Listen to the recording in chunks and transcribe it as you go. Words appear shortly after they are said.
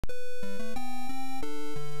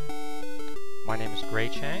My name is Gray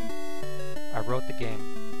Chang. I wrote the game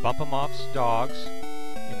Bumpomov's Dogs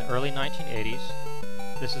in the early 1980s.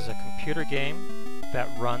 This is a computer game that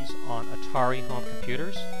runs on Atari Home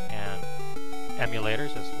Computers and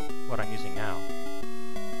emulators, is what I'm using now.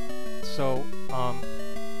 So,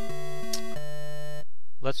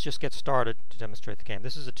 let's just get started to demonstrate the game.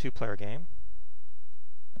 This is a two-player game.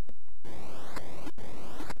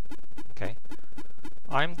 Okay.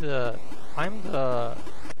 I'm the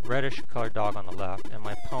reddish colored dog on the left, and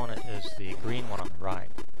my opponent is the green one on the right.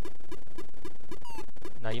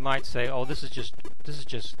 Now you might say, "Oh, this is just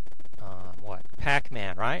what?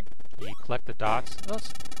 Pac-Man, right? You collect the dots." Well,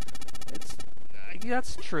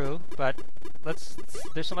 that's true, but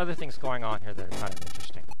there's some other things going on here that are kind of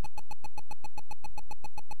interesting.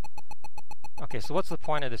 Okay, so what's the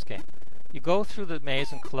point of this game? You go through the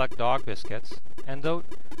maze and collect dog biscuits, and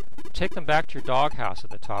take them back to your doghouse at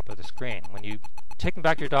the top of the screen. When you take them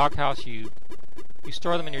back to your doghouse, you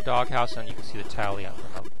store them in your doghouse, and you can see the tally on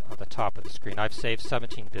the top of the screen. I've saved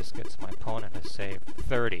 17 biscuits. My opponent has saved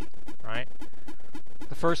 30, right?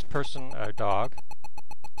 The first person, dog,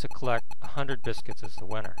 to collect 100 biscuits is the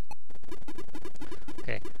winner.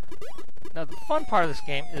 Okay. Now, the fun part of this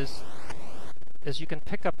game is you can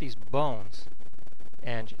pick up these bones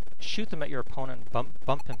and shoot them at your opponent and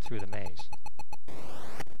bump him through the maze.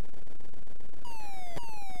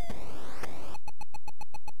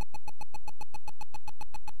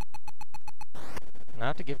 I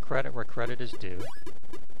have to give credit where credit is due.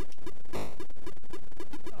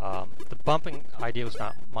 The bumping idea was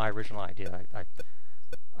not my original idea.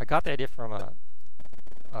 I got the idea from a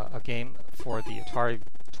game for the Atari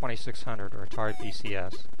 2600 or Atari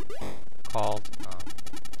VCS called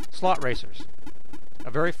Slot Racers. A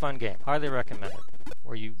very fun game, highly recommended,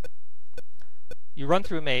 where you run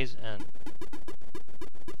through a maze and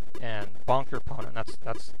bonk your opponent.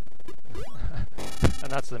 That's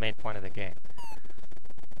and that's the main point of the game.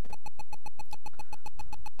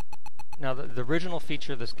 Now, the original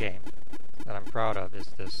feature of this game that I'm proud of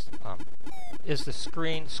is this the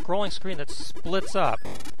scrolling screen that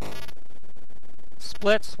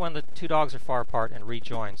splits when the two dogs are far apart and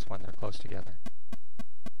rejoins when they're close together.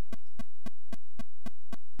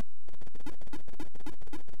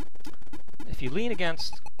 If you lean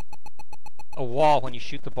against a wall when you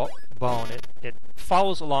shoot the bone, it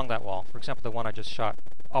follows along that wall. For example, the one I just shot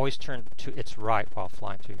always turned to its right while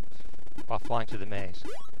flying through the maze.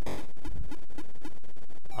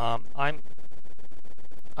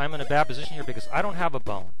 I'm in a bad position here because I don't have a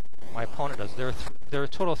bone. My opponent does. There are a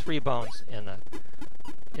total of 3 bones in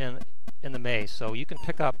the maze, so you can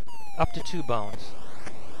pick up to 2 bones.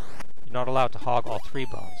 You're not allowed to hog all 3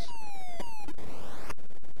 bones.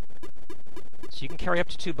 So you can carry up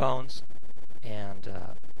to 2 bones, and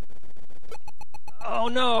oh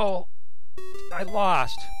no, I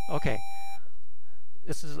lost. Okay,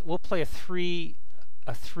 we'll play a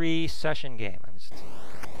 3-session game.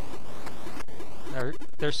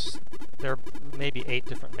 There may be 8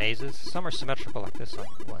 different mazes. Some are symmetrical like this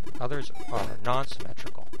one. Others are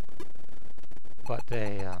non-symmetrical. But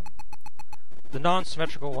the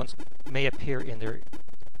non-symmetrical ones may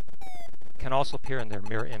can also appear in their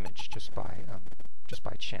mirror image just by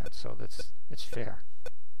chance. So it's fair.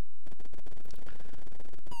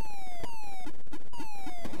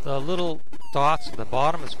 The little dots at the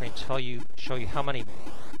bottom of the screen show you how many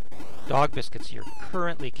dog biscuits you're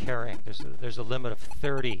currently carrying. There's a limit of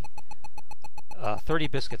 30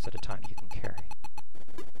 biscuits at a time you can carry.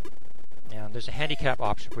 And there's a handicap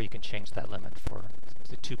option where you can change that limit for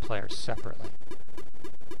the 2 players separately.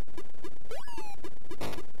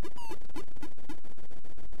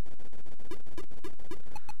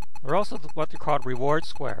 There are also what they're called reward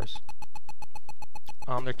squares.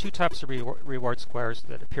 There are 2 types of reward squares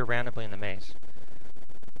that appear randomly in the maze.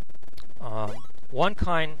 One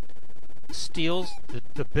kind steals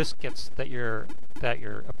the biscuits that your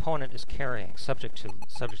opponent is carrying, subject to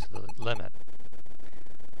the limit,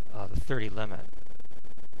 the 30 limit.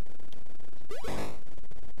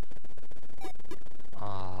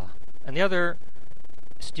 And the other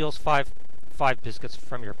steals 5 biscuits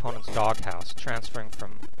from your opponent's doghouse, transferring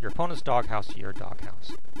from your opponent's doghouse to your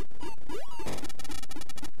doghouse.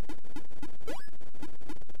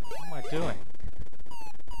 What am I doing?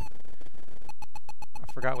 I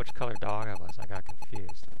forgot which color dog I was. I got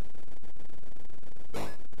confused.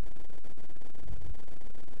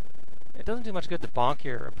 It doesn't do much good to bonk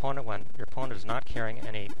your opponent when your opponent is not carrying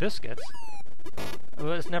any biscuits.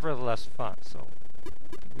 But it's nevertheless fun, so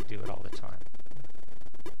we do it all the time.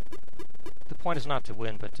 The point is not to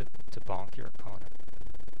win, but to bonk your opponent.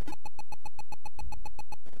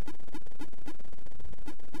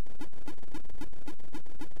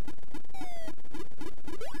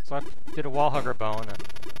 did a wallhugger bone, and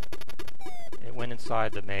it went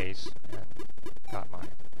inside the maze and got my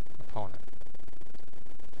opponent.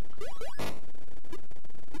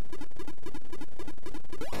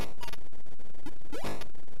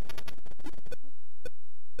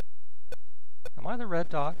 Am I the red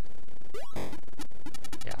dog?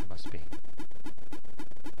 Yeah, it must be.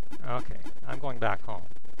 Okay, I'm going back home.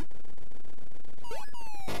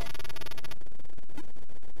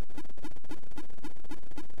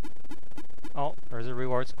 Oh, there's a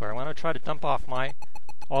reward square. I want to try to dump off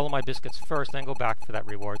all of my biscuits first, then go back for that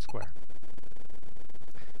reward square.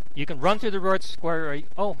 You can run through the reward square.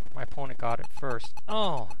 Oh, my opponent got it first.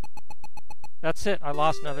 Oh, that's it. I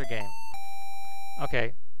lost another game.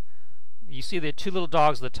 Okay, you see the two little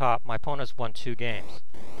dogs at the top. My opponent's won 2 games.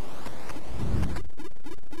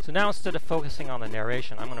 So now instead of focusing on the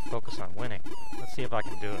narration, I'm going to focus on winning. Let's see if I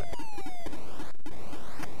can do it.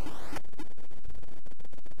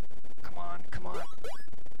 Come on, come on.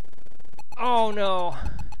 Oh no!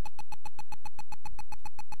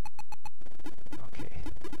 Okay.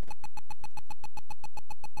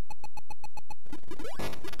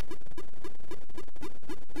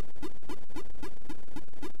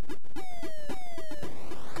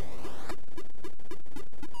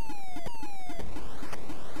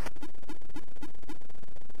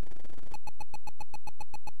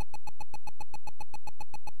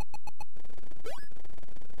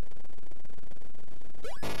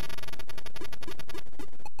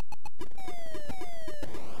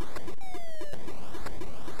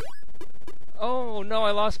 Oh no,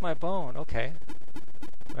 I lost my bone. Okay.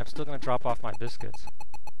 But I'm still going to drop off my biscuits.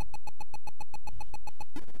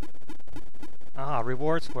 Ah,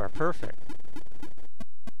 reward square. Perfect.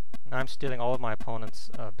 Now I'm stealing all of my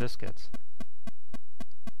opponent's biscuits.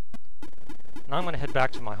 Now I'm going to head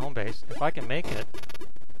back to my home base. If I can make it,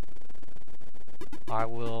 I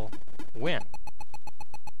will win.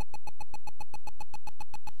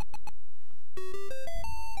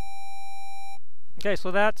 Okay,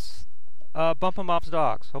 so that's Bumpomov's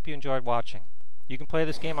Dogs. Hope you enjoyed watching. You can play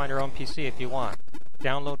this game on your own PC if you want.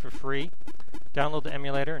 Download for free. Download the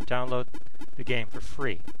emulator and download the game for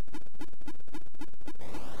free.